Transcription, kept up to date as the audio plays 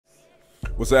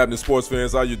What's happening, sports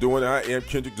fans? How you doing? I am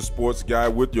Kendrick, the sports guy,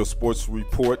 with your sports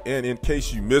report. And in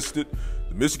case you missed it,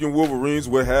 the Michigan Wolverines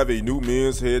will have a new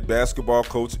men's head basketball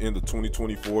coach in the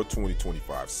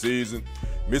 2024-2025 season.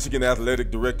 Michigan Athletic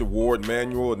Director Ward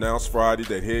Manuel announced Friday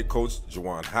that head coach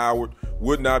Juwan Howard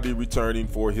would not be returning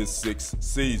for his sixth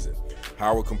season.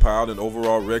 Howard compiled an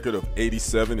overall record of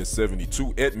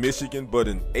 87-72 at Michigan, but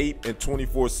an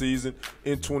 8-24 season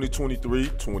in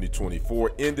 2023-2024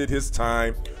 ended his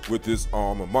time with his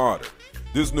alma mater.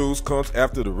 This news comes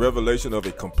after the revelation of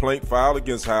a complaint filed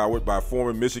against Howard by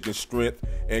former Michigan strength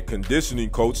and conditioning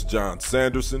coach John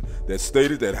Sanderson that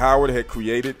stated that Howard had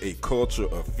created a culture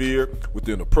of fear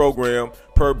within the program,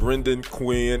 per Brendan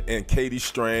Quinn and Katie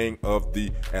Strang of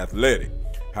The Athletic.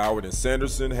 Howard and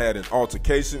Sanderson had an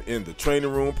altercation in the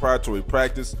training room prior to a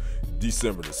practice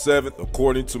December the 7th,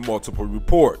 according to multiple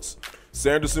reports.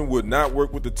 Sanderson would not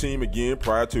work with the team again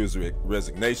prior to his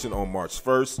resignation on March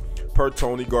 1st, per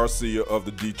Tony Garcia of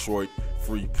the Detroit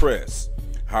Free Press.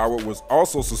 Howard was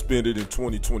also suspended in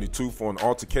 2022 for an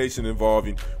altercation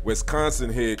involving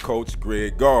Wisconsin head coach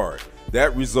Greg Gard.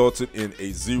 That resulted in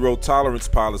a zero-tolerance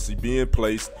policy being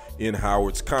placed in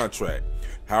Howard's contract.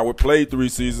 Howard played 3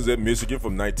 seasons at Michigan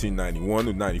from 1991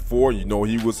 to 94. You know,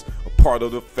 he was a part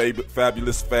of the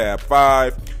fabulous Fab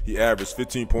Five. He averaged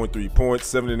 15.3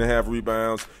 points, 7.5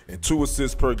 rebounds, and 2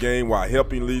 assists per game while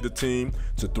helping lead the team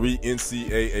to 3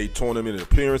 NCAA tournament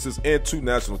appearances and 2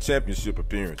 national championship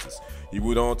appearances. He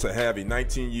went on to have a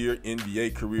 19-year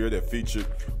NBA career that featured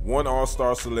 1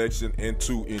 All-Star selection and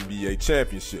 2 NBA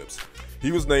championships.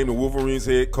 He was named the Wolverines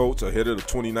head coach ahead of the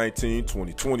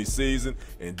 2019-2020 season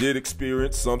and did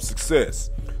experience some success.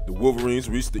 The Wolverines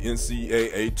reached the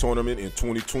NCAA tournament in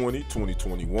 2020,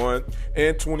 2021,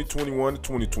 and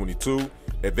 2021-2022,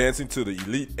 advancing to the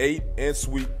Elite 8 and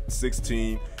Sweet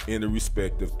 16 in the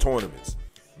respective tournaments.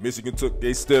 Michigan took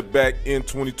a step back in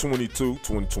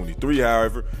 2022-2023,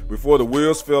 however, before the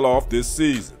wheels fell off this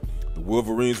season. The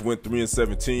Wolverines went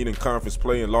 3-17 in conference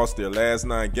play and lost their last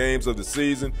 9 games of the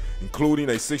season, including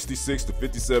a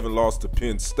 66-57 loss to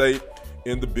Penn State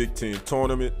in the Big Ten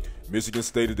tournament. Michigan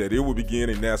stated that it would begin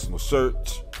a national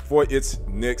search for its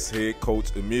next head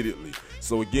coach immediately.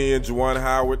 So again, Juwan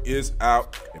Howard is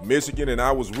out in Michigan, and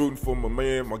I was rooting for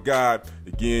my guy,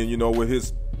 again, you know, with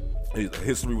his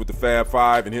history with the Fab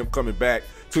Five and him coming back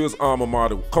to his alma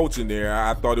mater coaching there.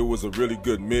 I thought it was a really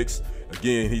good mix.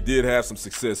 Again, he did have some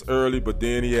success early, but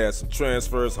then he had some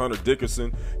transfers. Hunter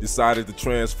Dickerson decided to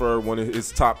transfer, one of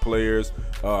his top players.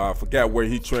 I forgot where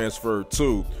he transferred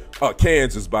to.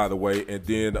 Kansas, by the way. And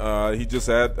then he just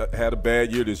had a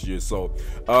bad year this year. So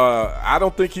I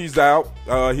don't think he's out.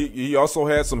 He also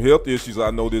had some health issues,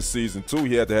 I know, this season too.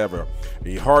 He had to have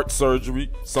a heart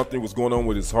surgery. Something was going on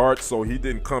with his heart, so he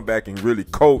didn't come back and really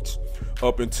coach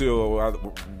up until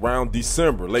around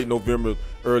December, late November,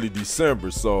 early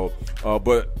December. So,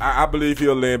 but I believe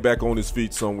he'll land back on his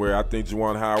feet somewhere. I think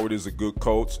Juwan Howard is a good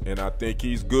coach, and I think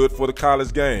he's good for the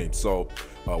college game. So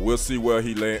we'll see where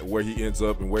he ends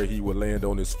up and where he will land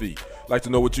on his feet. I'd like to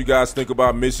know what you guys think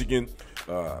about Michigan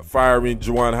firing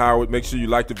Juwan Howard. Make sure you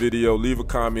like the video, leave a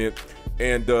comment,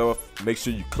 and make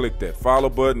sure you click that follow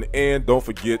button, and don't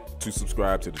forget to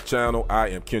subscribe to the channel. I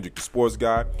am Kendrick, the sports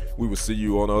guy. We will see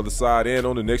you on the other side, and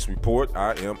on the next report.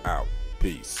 I am out.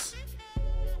 Peace.